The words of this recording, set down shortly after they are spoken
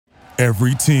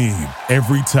Every team,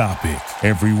 every topic,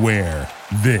 everywhere.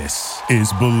 This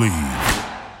is Believe.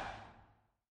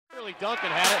 Duncan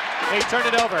had it. They turned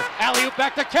it over. Alley-oop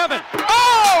back to Kevin.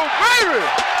 Oh, baby!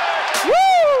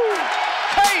 Woo!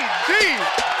 KD!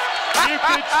 You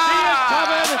can see it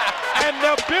coming, and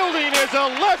the building is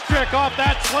electric off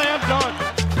that slam dunk.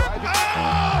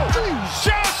 Oh!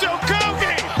 Josh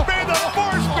Okogie! May the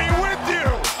force be with you!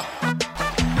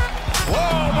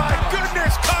 Oh, my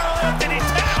goodness, Karl Anthony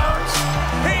Towns!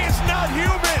 He is not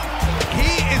human! He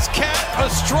is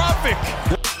catastrophic!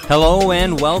 Hello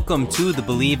and welcome to the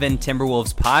Believe in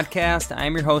Timberwolves podcast.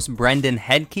 I'm your host, Brendan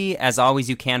Hedke. As always,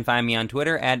 you can find me on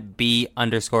Twitter at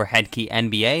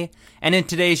B_HedkeNBA. And in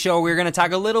today's show, we're going to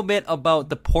talk a little bit about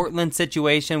the Portland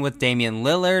situation with Damian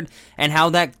Lillard and how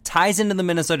that ties into the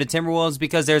Minnesota Timberwolves,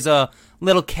 because there's a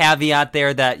little caveat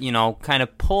there that, kind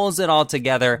of pulls it all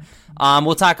together.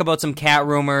 We'll talk about some cat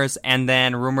rumors and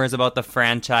then rumors about the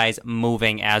franchise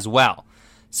moving as well.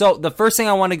 So the first thing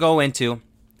I want to go into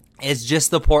is just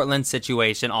the Portland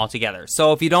situation altogether.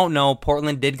 So if you don't know,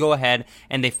 Portland did go ahead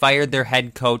and they fired their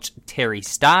head coach, Terry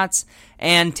Stotts.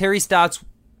 And Terry Stotts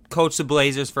coached the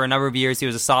Blazers for a number of years. He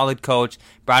was a solid coach,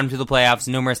 brought him to the playoffs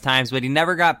numerous times, but he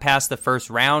never got past the first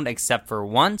round except for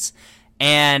once.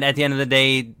 And at the end of the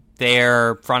day,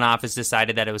 their front office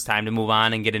decided that it was time to move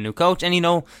on and get a new coach.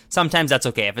 And sometimes that's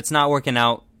okay. If it's not working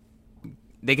out,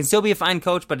 they can still be a fine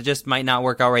coach, but it just might not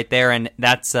work out right there, and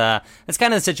that's kind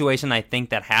of the situation I think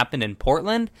that happened in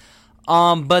Portland.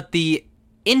 But the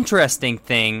interesting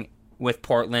thing with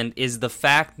Portland is the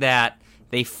fact that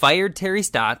they fired Terry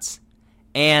Stotts,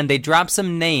 and they dropped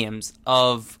some names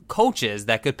of coaches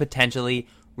that could potentially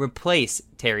replace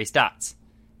Terry Stotts.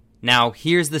 Now,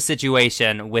 here's the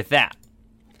situation with that.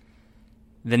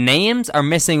 The names are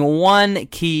missing one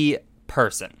key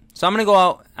person. So I'm going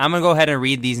to go ahead and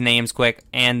read these names quick,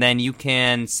 and then you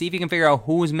can see if you can figure out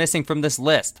who's missing from this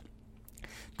list.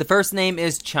 The first name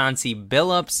is Chauncey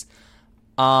Billups.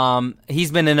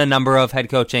 He's been in a number of head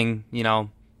coaching,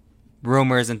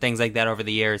 rumors and things like that over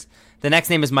the years. The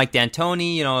next name is Mike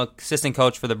D'Antoni, assistant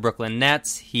coach for the Brooklyn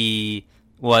Nets. He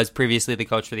was previously the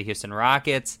coach for the Houston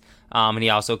Rockets. And he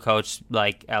also coached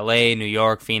LA, New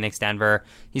York, Phoenix, Denver.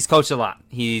 He's coached a lot.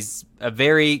 He's a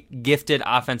very gifted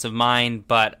offensive mind,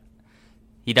 but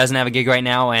he doesn't have a gig right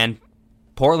now, and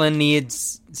Portland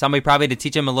needs somebody probably to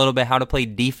teach him a little bit how to play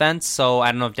defense, so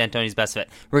I don't know if D'Antoni's best fit.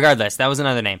 Regardless, that was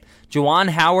another name. Juwan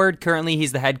Howard, currently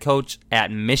he's the head coach at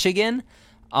Michigan,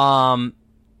 and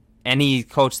he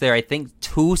coached there, I think,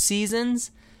 2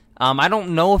 seasons. I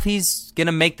don't know if he's going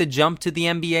to make the jump to the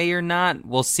NBA or not.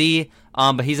 We'll see,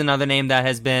 but he's another name that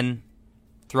has been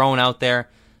thrown out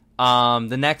there.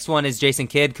 The next one is Jason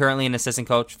Kidd, currently an assistant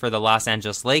coach for the Los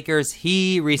Angeles Lakers.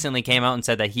 He recently came out and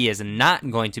said that he is not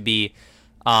going to be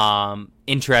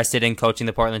interested in coaching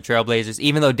the Portland Trail Blazers,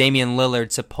 even though Damian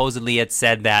Lillard supposedly had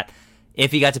said that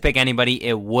if he got to pick anybody,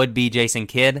 it would be Jason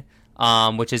Kidd,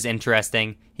 which is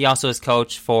interesting. He also is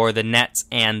coach for the Nets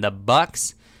and the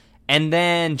Bucks. And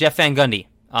then Jeff Van Gundy.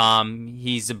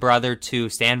 He's a brother to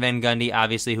Stan Van Gundy,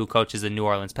 obviously, who coaches the New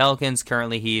Orleans Pelicans.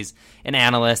 Currently, he's an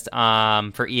analyst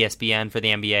for ESPN for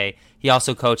the NBA. He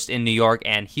also coached in New York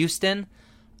and Houston.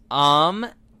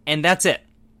 And that's it.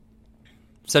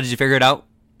 So did you figure it out?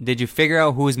 Did you figure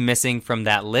out who's missing from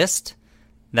that list?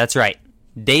 That's right.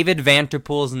 David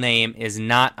Vanterpool's name is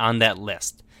not on that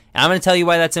list. And I'm going to tell you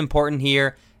why that's important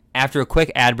here after a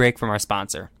quick ad break from our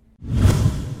sponsor.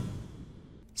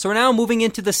 So we're now moving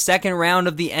into the second round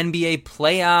of the NBA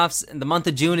playoffs. The month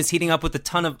of June is heating up with a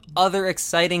ton of other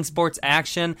exciting sports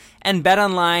action, and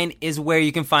BetOnline is where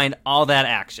you can find all that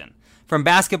action. From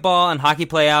basketball and hockey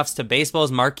playoffs to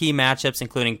baseball's marquee matchups,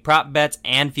 including prop bets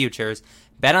and futures,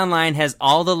 BetOnline has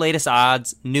all the latest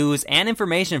odds, news, and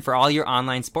information for all your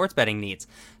online sports betting needs.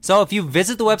 So if you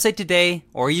visit the website today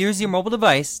or use your mobile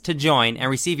device to join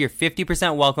and receive your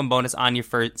 50% welcome bonus on your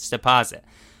first deposit.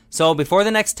 So before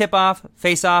the next tip-off,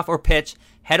 face-off, or pitch,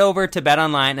 head over to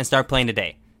BetOnline and start playing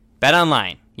today.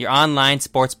 BetOnline, your online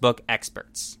sportsbook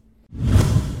experts.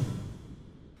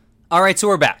 All right, so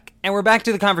we're back. And we're back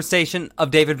to the conversation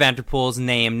of David Vanterpool's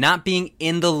name not being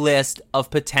in the list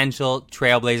of potential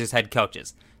Trailblazers head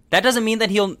coaches. That doesn't mean that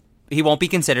he won't be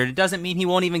considered. It doesn't mean he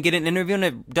won't even get an interview, and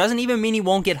it doesn't even mean he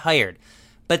won't get hired.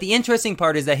 But the interesting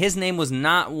part is that his name was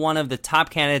not one of the top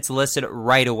candidates listed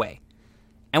right away.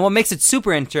 And what makes it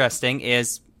super interesting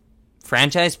is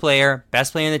franchise player,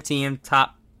 best player in the team,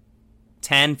 top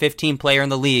 10, 15 player in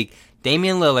the league,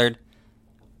 Damian Lillard,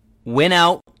 went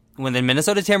out when the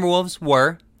Minnesota Timberwolves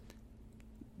were,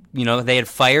 they had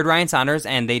fired Ryan Saunders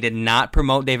and they did not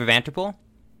promote David Vanterpool.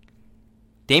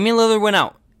 Damian Lillard went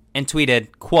out and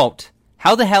tweeted, quote,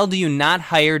 How the hell do you not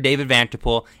hire David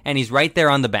Vanterpool, and he's right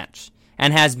there on the bench,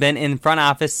 and has been in front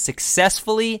office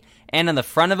successfully and on the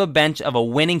front of a bench of a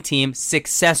winning team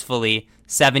successfully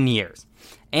 7 years,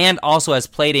 and also has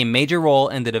played a major role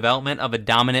in the development of a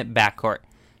dominant backcourt.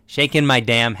 Shaking my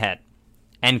damn head.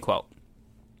 End quote.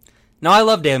 Now, I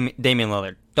love Damian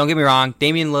Lillard. Don't get me wrong.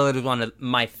 Damian Lillard is one of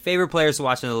my favorite players to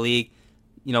watch in the league.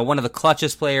 You know, one of the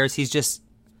clutchest players. He's just...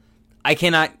 I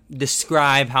cannot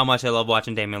describe how much I love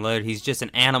watching Damian Lillard. He's just an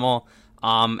animal.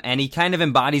 And he kind of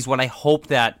embodies what I hope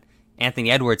that Anthony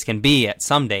Edwards can be at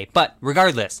someday. But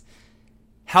regardless,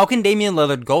 how can Damian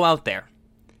Lillard go out there,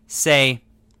 say,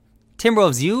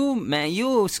 Timberwolves,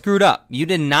 you screwed up. You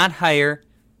did not hire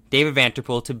David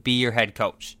Vanterpool to be your head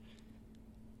coach.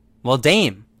 Well,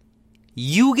 Dame,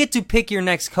 you get to pick your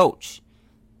next coach.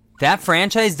 That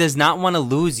franchise does not want to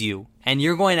lose you, and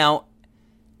you're going out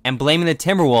and blaming the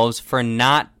Timberwolves for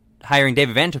not hiring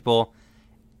David Vanterpool,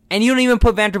 and you don't even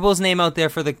put Vanterpool's name out there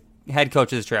for the head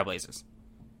coach of the Trailblazers.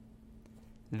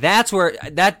 That's where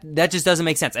that just doesn't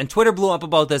make sense. And Twitter blew up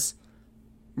about this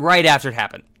right after it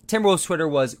happened. Timberwolves Twitter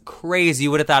was crazy.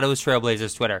 You would have thought it was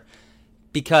Trailblazers Twitter,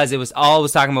 because it was all it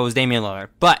was talking about was Damian Lillard.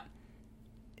 But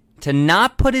to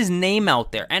not put his name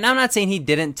out there, and I'm not saying he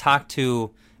didn't talk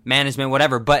to management,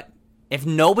 whatever, but if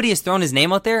nobody has thrown his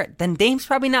name out there, then Dame's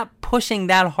probably not pushing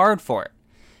that hard for it.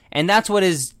 And that's what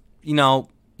is,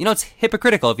 it's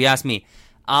hypocritical if you ask me.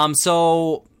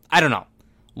 So, I don't know.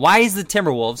 Why is the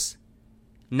Timberwolves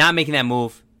not making that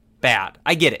move bad?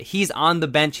 I get it. He's on the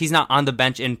bench. He's not on the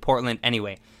bench in Portland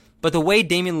anyway. But the way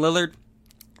Damian Lillard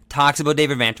talks about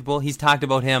David Vanterpool, he's talked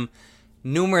about him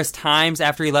numerous times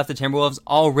after he left the Timberwolves,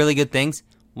 all really good things.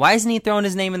 Why isn't he throwing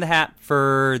his name in the hat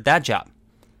for that job?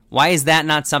 Why is that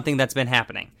not something that's been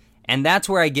happening? And that's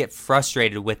where I get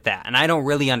frustrated with that, and I don't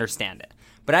really understand it.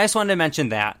 But I just wanted to mention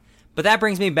that. But that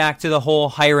brings me back to the whole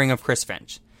hiring of Chris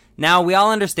Finch. Now, we all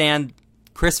understand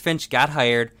Chris Finch got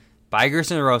hired by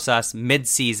Gersson Rosas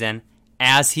mid-season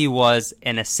as he was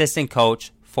an assistant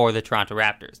coach for the Toronto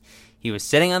Raptors. He was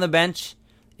sitting on the bench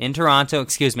in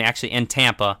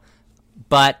Tampa,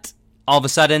 but all of a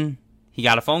sudden, he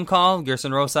got a phone call.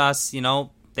 Gersson Rosas,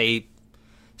 they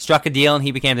struck a deal, and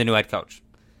he became the new head coach.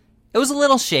 It was a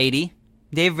little shady.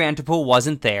 Dave Vanterpool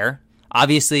wasn't there.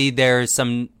 Obviously, there's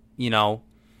some,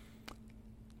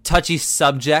 touchy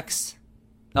subjects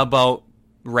about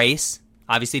race.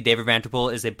 Obviously, David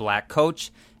Vanterpool is a black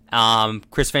coach.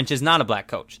 Chris Finch is not a black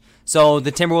coach. So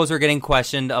the Timberwolves were getting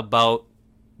questioned about,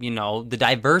 the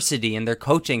diversity in their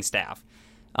coaching staff.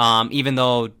 Even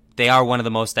though they are one of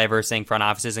the most diverse front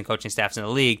offices and coaching staffs in the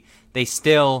league, they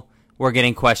still were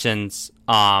getting questions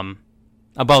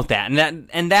about that.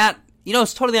 And that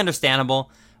it's totally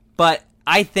understandable. But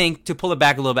I think, to pull it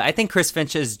back a little bit, I think Chris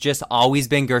Finch has just always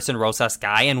been Gersson Rosas'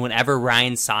 guy. And whenever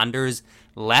Ryan Saunders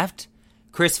left,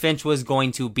 Chris Finch was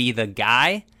going to be the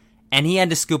guy, and he had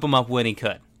to scoop him up when he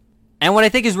could. And what I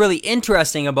think is really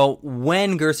interesting about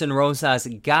when Gersson Rosas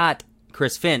got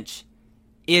Chris Finch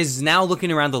is now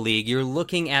looking around the league, you're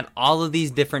looking at all of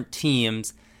these different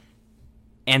teams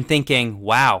and thinking,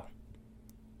 wow,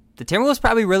 the Timberwolves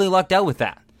probably really lucked out with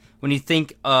that. When you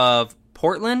think of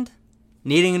Portland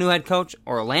needing a new head coach,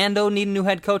 Orlando needing a new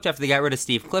head coach after they got rid of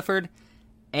Steve Clifford,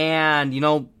 and,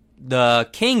 the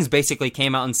Kings basically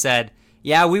came out and said,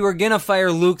 yeah, we were going to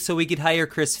fire Luke so we could hire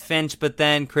Chris Finch, but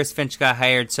then Chris Finch got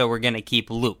hired, so we're going to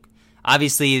keep Luke.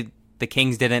 Obviously, the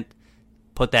Kings didn't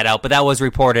put that out, but that was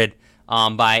reported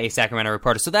by a Sacramento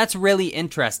reporter. So that's really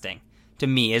interesting to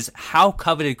me, is how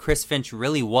coveted Chris Finch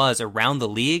really was around the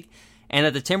league, and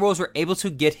that the Timberwolves were able to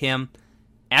get him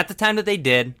at the time that they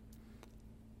did.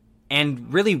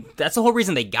 And really, that's the whole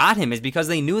reason they got him, is because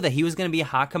they knew that he was going to be a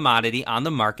hot commodity on the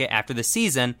market after the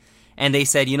season. And they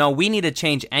said, we need to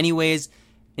change anyways.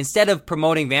 Instead of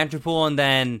promoting Vanterpool and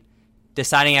then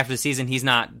deciding after the season he's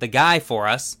not the guy for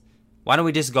us, why don't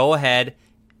we just go ahead,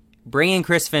 bring in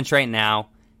Chris Finch right now.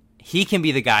 He can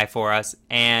be the guy for us.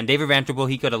 And David Vanterpool,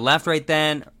 he could have left right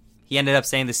then. He ended up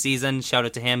staying the season. Shout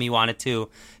out to him. He wanted to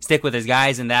stick with his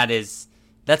guys, and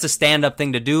that's a stand-up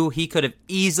thing to do. He could have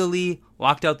easily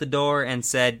walked out the door and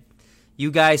said,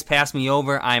 you guys passed me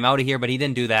over, I'm out of here, but he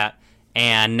didn't do that.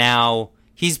 And now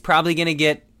he's probably going to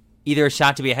get either a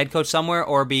shot to be a head coach somewhere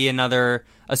or be another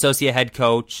associate head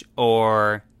coach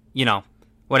or,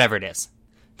 whatever it is.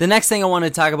 The next thing I want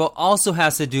to talk about also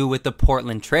has to do with the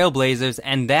Portland Trailblazers,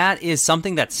 and that is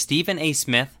something that Stephen A.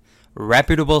 Smith,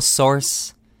 reputable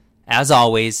source, as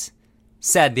always,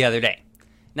 said the other day.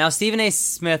 Now, Stephen A.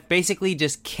 Smith basically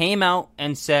just came out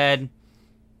and said,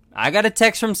 I got a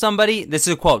text from somebody. This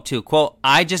is a quote, too. Quote,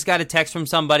 I just got a text from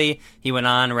somebody. He went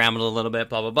on, rambled a little bit,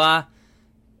 blah, blah, blah.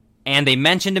 And they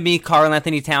mentioned to me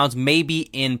Karl-Anthony Towns maybe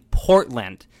in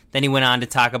Portland. Then he went on to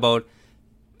talk about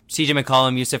CJ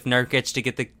McCollum, Yusuf Nurkic to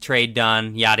get the trade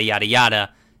done, yada, yada,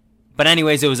 yada. But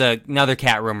anyways, it was another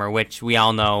Cat rumor, which we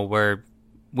all know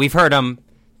we've heard them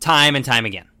time and time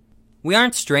again. We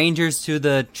aren't strangers to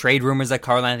the trade rumors that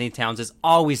Karl-Anthony Towns is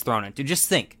always thrown into. Just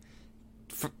think.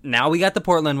 Now we got the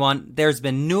Portland one. There's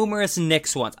been numerous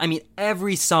Knicks ones. I mean,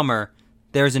 every summer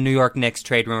there's a New York Knicks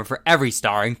trade rumor for every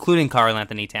star, including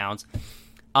Karl-Anthony Towns.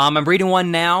 I'm reading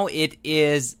one now. It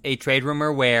is a trade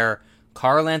rumor where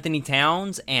Karl-Anthony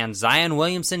Towns and Zion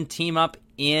Williamson team up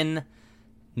in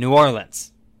New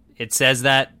Orleans. It says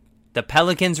that the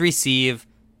Pelicans receive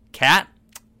Cat,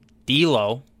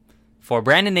 D'Lo, for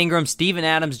Brandon Ingram, Steven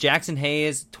Adams, Jackson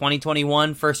Hayes,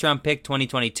 2021 first-round pick,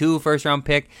 2022 first-round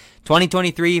pick,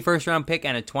 2023 first-round pick,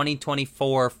 and a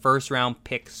 2024 first-round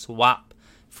pick swap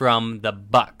from the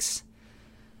Bucks.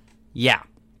 Yeah.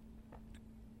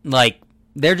 Like,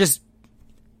 they're just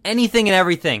anything and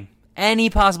everything. Any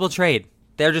possible trade.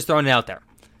 They're just throwing it out there.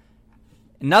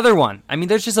 Another one. I mean,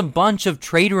 there's just a bunch of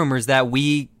trade rumors that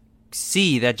we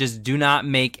see that just do not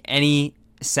make any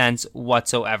sense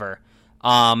whatsoever.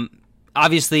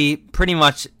 Obviously, pretty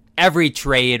much every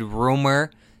trade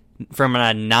rumor from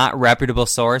a not reputable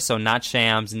source, so not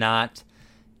Shams, not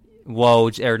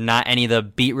Woj, or not any of the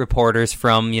beat reporters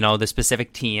from, the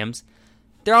specific teams,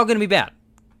 they're all going to be bad.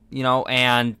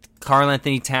 And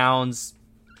Karl-Anthony Towns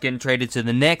getting traded to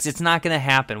the Knicks, it's not going to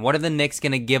happen. What are the Knicks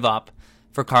going to give up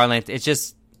for Karl-Anthony? It's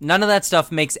just, none of that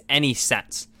stuff makes any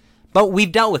sense. But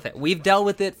we've dealt with it. We've dealt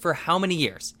with it for how many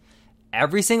years?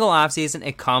 Every single offseason,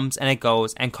 it comes and it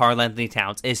goes, and Karl-Anthony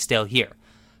Towns is still here.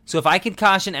 So if I could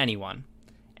caution anyone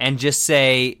and just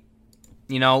say,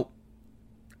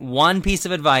 one piece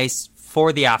of advice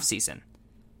for the offseason,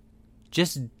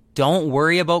 just don't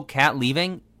worry about Cat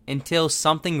leaving until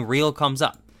something real comes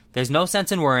up. There's no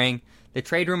sense in worrying. The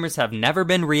trade rumors have never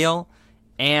been real,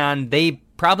 and they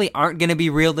probably aren't going to be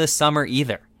real this summer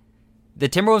either. The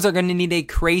Timberwolves are going to need a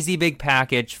crazy big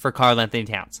package for Karl-Anthony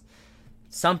Towns.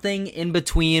 Something in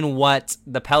between what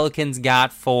the Pelicans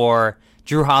got for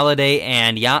Drew Holiday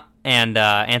and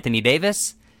Anthony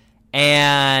Davis,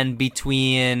 and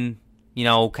between,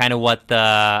 kind of what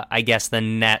the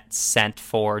Nets sent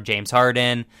for James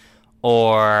Harden,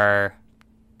 or,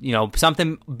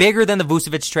 something bigger than the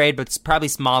Vucevic trade, but it's probably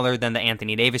smaller than the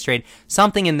Anthony Davis trade.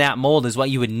 Something in that mold is what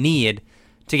you would need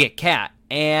to get Cat.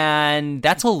 And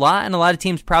that's a lot, and a lot of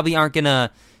teams probably aren't going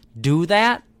to do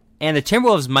that. And the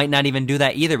Timberwolves might not even do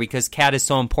that either because Cat is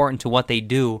so important to what they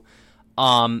do.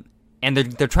 And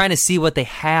they're trying to see what they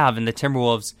have in the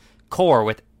Timberwolves core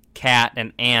with Cat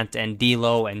and Ant and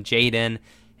D'Lo and Jaden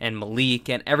and Malik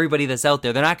and everybody that's out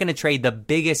there. They're not going to trade the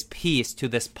biggest piece to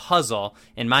this puzzle,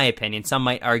 in my opinion. Some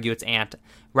might argue it's Ant.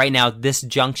 Right now, this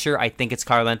juncture, I think it's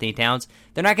Karl-Anthony Towns.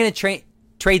 They're not going to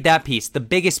trade that piece, the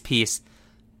biggest piece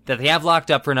that they have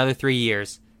locked up for another 3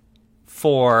 years,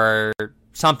 for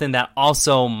something that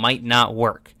also might not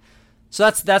work. So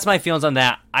that's my feelings on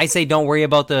that. I say don't worry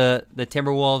about the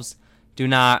Timberwolves.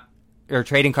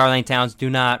 Trading Karl-Anthony Towns. Do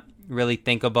not really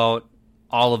think about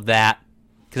all of that,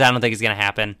 because I don't think it's going to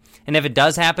happen. And if it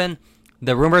does happen,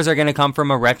 the rumors are going to come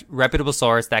from a reputable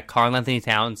source that Karl-Anthony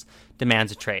Towns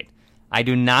demands a trade. I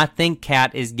do not think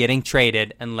Cat is getting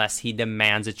traded unless he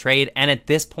demands a trade. And at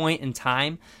this point in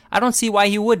time, I don't see why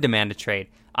he would demand a trade.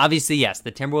 Obviously, yes,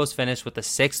 the Timberwolves finished with the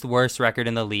 6th worst record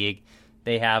in the league.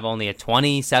 They have only a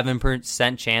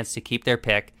 27% chance to keep their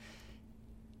pick.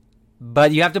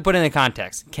 But you have to put it in the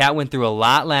context. Cat went through a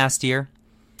lot last year.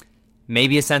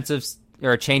 Maybe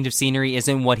a change of scenery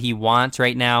isn't what he wants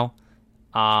right now.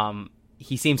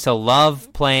 He seems to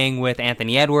love playing with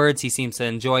Anthony Edwards. He seems to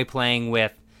enjoy playing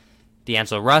with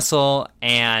D'Angelo Russell.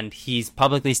 And he's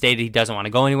publicly stated he doesn't want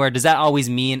to go anywhere. Does that always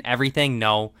mean everything?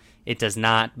 No, it does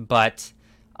not. But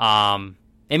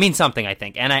it means something, I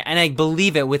think. And I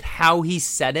believe it with how he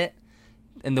said it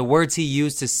and the words he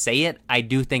used to say it. I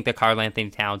do think that Karl-Anthony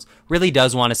Towns really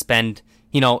does want to spend,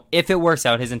 if it works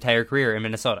out, his entire career in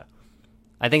Minnesota.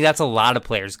 I think that's a lot of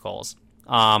players' goals.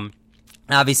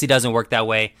 Obviously doesn't work that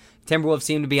way. Timberwolves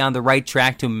seem to be on the right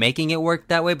track to making it work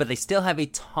that way, but they still have a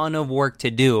ton of work to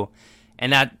do.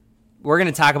 And that we're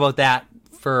going to talk about that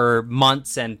for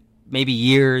months and maybe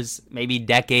years, maybe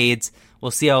decades.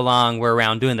 We'll see how long we're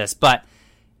around doing this. But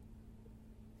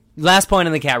last point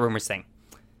on the Cat rumors thing.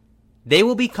 They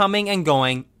will be coming and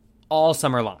going all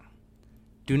summer long.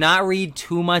 Do not read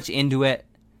too much into it.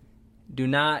 Do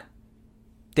not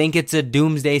think it's a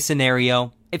doomsday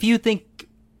scenario. If you think,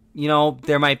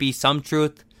 there might be some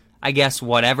truth, I guess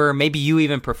whatever. Maybe you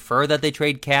even prefer that they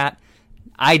trade Cat.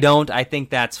 I don't. I think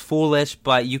that's foolish,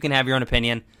 but you can have your own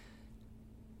opinion.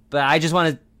 But I just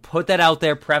want to put that out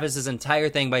there, preface this entire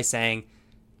thing by saying,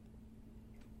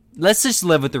 let's just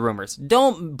live with the rumors.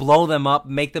 Don't blow them up,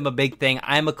 make them a big thing.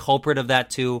 I'm a culprit of that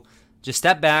too. Just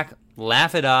step back,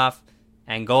 laugh it off,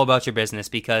 and go about your business,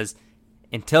 because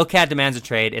until Cat demands a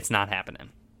trade, it's not happening.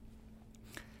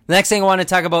 The next thing I want to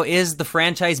talk about is the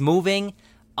franchise moving.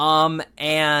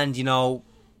 And, you know,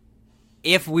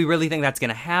 if we really think that's going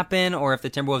to happen, or if the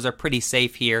Timberwolves are pretty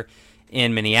safe here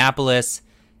in Minneapolis.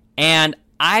 And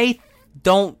I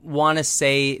don't want to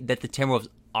say that the Timberwolves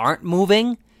aren't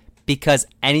moving, because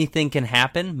anything can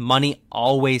happen. Money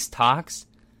always talks.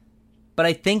 But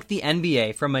I think the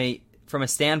NBA, from a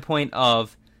standpoint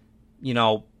of, you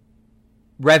know,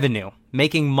 revenue,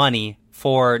 making money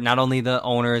for not only the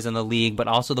owners and the league, but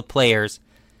also the players,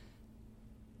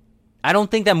 I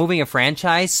don't think that moving a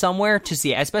franchise somewhere to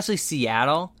see, especially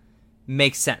Seattle,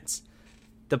 makes sense.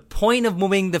 The point of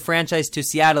moving the franchise to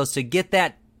Seattle is to get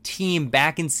that team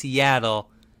back in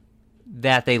Seattle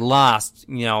that they lost,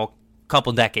 you know, a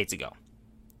couple decades ago.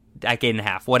 Decade and a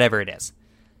half, whatever it is.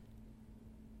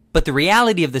 But the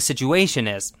reality of the situation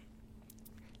is,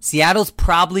 Seattle's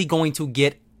probably going to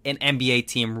get an NBA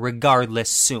team regardless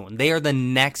soon. They are the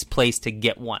next place to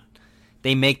get one.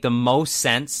 They make the most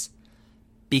sense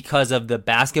because of the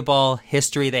basketball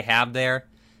history they have there.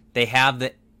 They have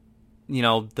the, you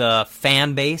know, the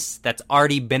fan base that's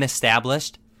already been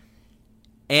established.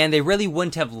 And they really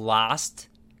wouldn't have lost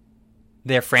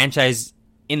their franchise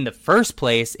in the first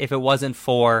place if it wasn't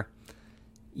for,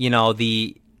 you know,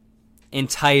 the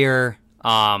entire,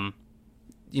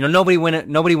 you know, nobody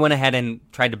went ahead and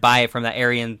tried to buy it from that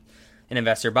area, and an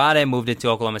investor bought it, moved it to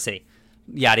Oklahoma City,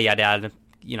 yada, yada, yada,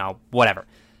 you know, whatever.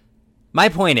 My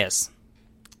point is,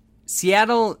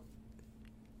 Seattle,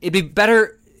 it'd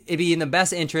be in the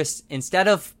best interest, instead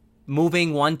of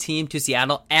moving one team to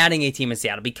Seattle, adding a team in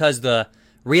Seattle, because the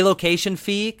relocation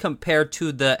fee compared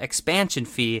to the expansion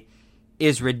fee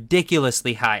is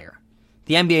ridiculously higher.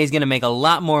 The NBA is going to make a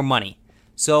lot more money.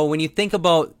 So when you think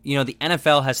about, you know, the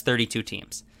NFL has 32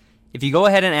 teams. If you go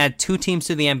ahead and add 2 teams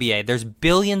to the NBA, there's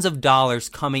billions of dollars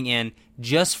coming in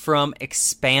just from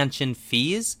expansion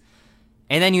fees.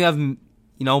 And then you have, you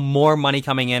know, more money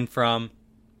coming in from,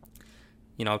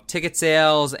 you know, ticket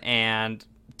sales and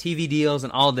TV deals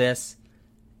and all this.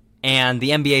 And the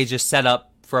NBA is just set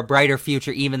up for a brighter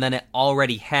future even than it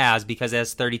already has, because it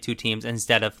has 32 teams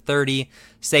instead of 30.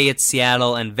 Say it's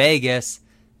Seattle and Vegas.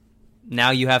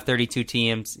 Now you have 32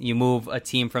 teams. You move a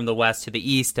team from the West to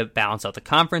the East to balance out the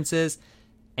conferences,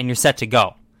 and you're set to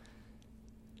go.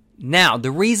 Now,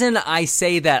 the reason I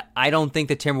say that I don't think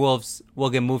the Timberwolves will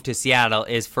get moved to Seattle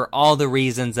is for all the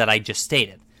reasons that I just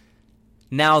stated.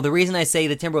 Now, the reason I say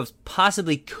the Timberwolves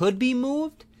possibly could be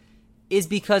moved is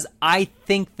because I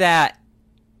think that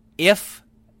if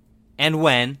and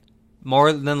when,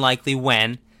 more than likely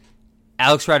when,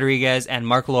 Alex Rodriguez and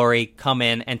Mark Lowry come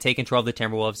in and take control of the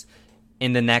Timberwolves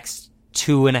in the next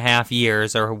 2.5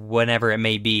 years or whenever it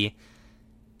may be,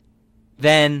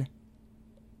 then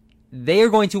they are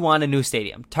going to want a new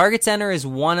stadium. Target Center is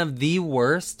one of the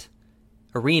worst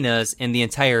arenas in the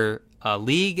entire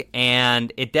league,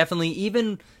 and it definitely,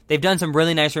 even they've done some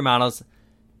really nice remodels.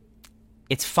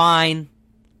 It's fine,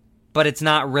 but it's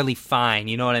not really fine.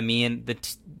 You know what I mean?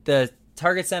 The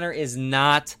Target Center is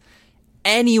not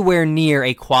anywhere near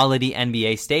a quality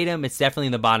NBA stadium. It's definitely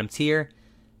in the bottom tier.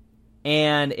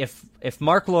 And if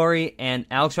Mark Lowry and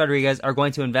Alex Rodriguez are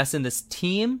going to invest in this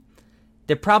team,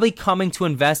 they're probably coming to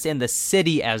invest in the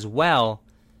city as well.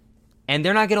 And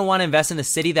they're not going to want to invest in the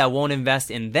city that won't invest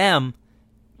in them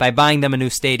by buying them a new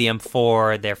stadium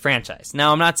for their franchise.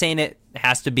 Now, I'm not saying it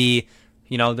has to be,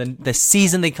 you know, the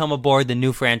season they come aboard, the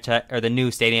new franchise or the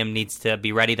new stadium needs to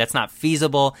be ready. That's not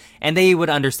feasible, and they would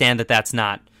understand that that's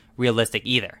not realistic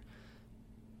either.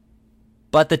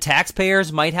 But the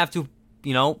taxpayers might have to,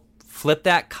 you know, flip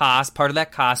that cost, part of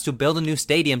that cost, to build a new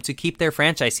stadium to keep their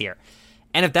franchise here.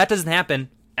 And if that doesn't happen,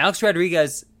 Alex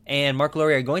Rodriguez and Mark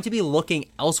Lowry are going to be looking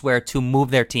elsewhere to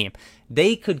move their team.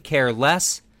 They could care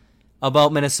less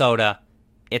about Minnesota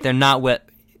if they're not with...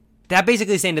 That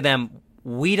basically saying to them,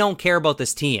 we don't care about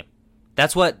this team.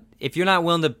 That's what... If you're not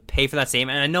willing to pay for that stadium,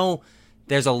 and I know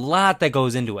there's a lot that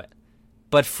goes into it,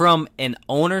 but from an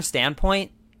owner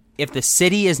standpoint, if the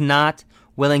city is not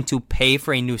willing to pay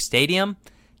for a new stadium,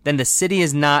 then the city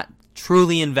is not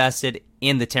truly invested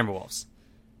in the Timberwolves.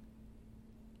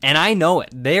 And I know it.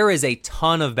 There is a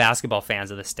ton of basketball fans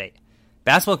of the state.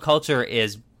 Basketball culture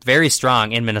is very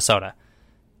strong in Minnesota.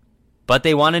 But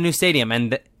they want a new stadium,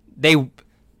 and they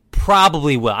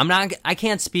probably will. I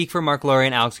can't speak for Mark Lowry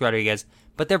and Alex Rodriguez,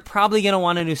 but they're probably going to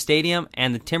want a new stadium,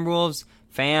 and the Timberwolves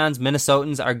fans,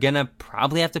 Minnesotans, are going to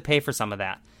probably have to pay for some of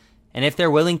that. And if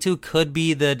they're willing to, could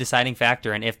be the deciding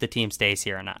factor in if the team stays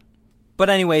here or not. But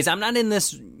anyways, I'm not in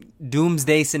this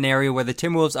doomsday scenario where the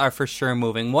Timberwolves are for sure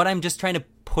moving. What I'm just trying to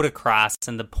put across,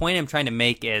 and the point I'm trying to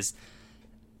make is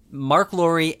Mark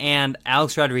Lowry and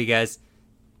Alex Rodriguez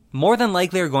more than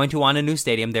likely are going to want a new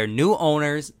stadium. They're new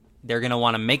owners. They're going to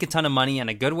want to make a ton of money, and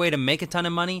a good way to make a ton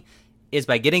of money is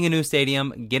by getting a new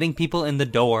stadium, getting people in the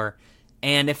door.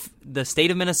 And if the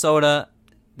state of Minnesota,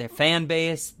 their fan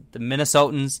base, the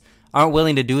Minnesotans, aren't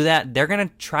willing to do that, they're going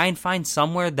to try and find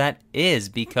somewhere that is,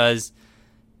 because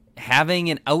having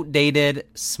an outdated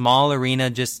small arena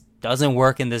just doesn't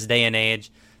work in this day and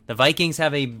age. The Vikings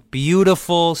have a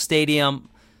beautiful stadium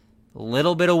a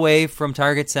little bit away from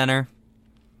Target Center.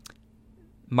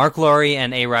 Mark Lowry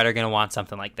and A-Rod are going to want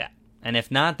something like that. And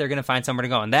if not, they're going to find somewhere to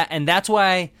go. And that's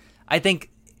why I think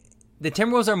the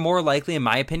Timberwolves are more likely, in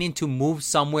my opinion, to move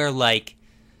somewhere like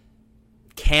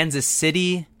Kansas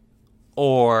City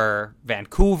or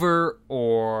Vancouver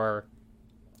or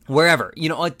wherever. You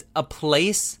know, a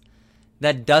place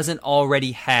that doesn't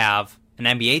already have an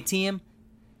NBA team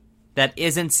that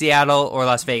isn't Seattle or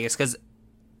Las Vegas. Because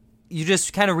you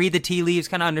just kind of read the tea leaves,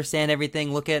 kind of understand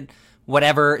everything, look at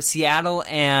whatever. Seattle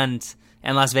and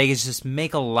Las Vegas just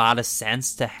make a lot of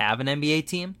sense to have an NBA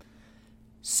team.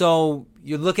 So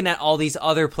you're looking at all these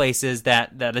other places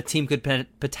that a team could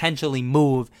potentially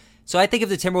move. So I think if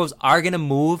the Timberwolves are going to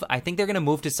move, I think they're going to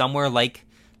move to somewhere like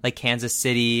Kansas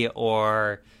City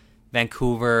or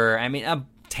Vancouver. I mean,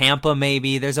 Tampa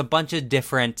maybe. There's a bunch of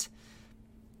different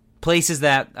places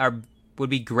that would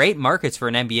be great markets for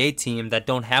an NBA team that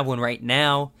don't have one right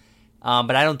now.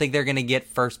 But I don't think they're going to get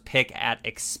first pick at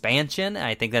expansion.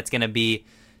 I think that's going to be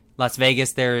Las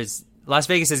Vegas. Las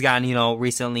Vegas has gotten,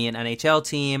 recently an NHL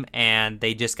team, and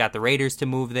they just got the Raiders to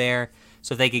move there.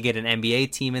 So if they could get an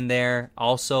NBA team in there,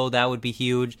 also, that would be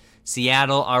huge.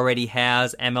 Seattle already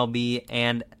has MLB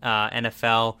and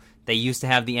NFL. They used to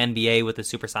have the NBA with the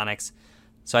Supersonics.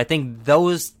 So I think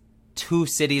those two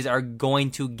cities are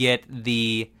going to get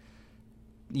the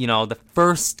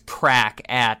first crack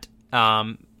at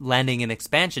landing an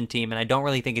expansion team, and I don't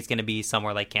really think it's going to be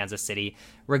somewhere like Kansas City,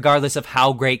 regardless of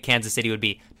how great Kansas City would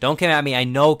be. Don't come at me. I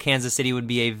know Kansas City would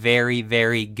be a very,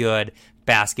 very good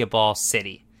basketball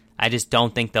city. I just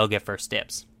don't think they'll get first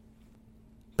dibs.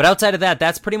 But outside of that,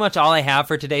 that's pretty much all I have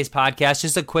for today's podcast.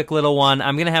 Just a quick little one.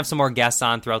 I'm going to have some more guests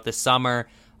on throughout the summer.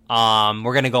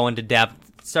 We're going to go into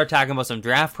depth, start talking about some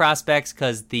draft prospects,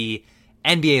 because the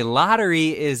NBA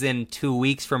lottery is in 2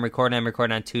 weeks from recording. I'm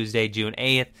recording on Tuesday, June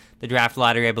 8th. The draft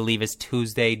lottery, I believe, is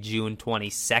Tuesday, June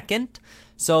 22nd.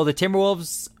 So the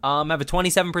Timberwolves have a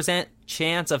 27%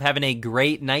 chance of having a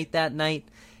great night that night,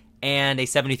 and a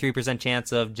 73%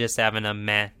 chance of just having a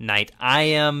meh night. I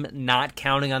am not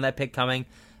counting on that pick coming.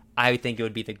 I think it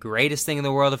would be the greatest thing in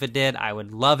the world if it did. I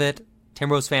would love it.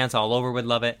 Timberwolves fans all over would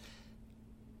love it.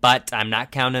 But I'm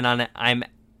not counting on it.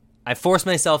 I force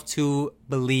myself to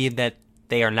believe that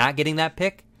they are not getting that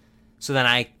pick, so then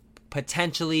I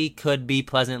potentially could be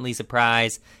pleasantly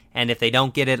surprised. And if they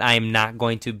don't get it, I am not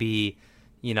going to be,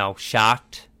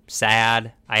 shocked,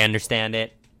 sad. I understand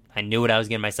it. I knew what I was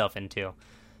getting myself into.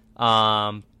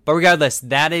 But regardless,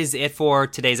 that is it for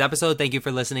today's episode. Thank you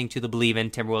for listening to the Believe in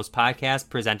Timberwolves podcast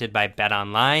presented by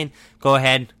BetOnline. Go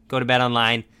ahead, go to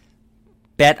BetOnline,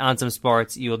 bet on some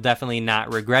sports. You will definitely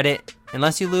not regret it.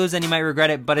 Unless you lose, then you might regret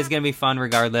it, but it's going to be fun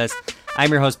regardless. I'm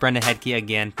your host, Brendan Hedke.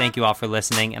 Again, thank you all for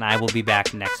listening, and I will be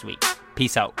back next week.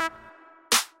 Peace out.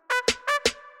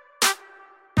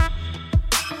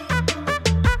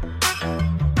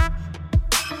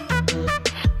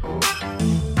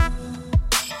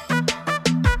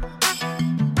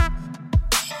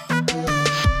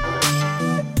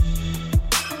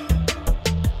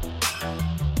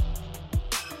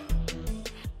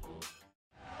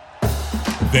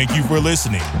 Thank you for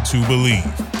listening to Believe.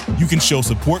 You can show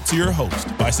support to your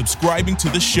host by subscribing to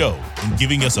the show and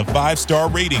giving us a 5-star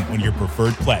rating on your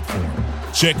preferred platform.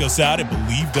 Check us out at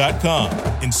Believe.com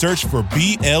and search for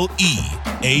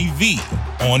BLEAV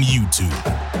on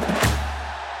YouTube.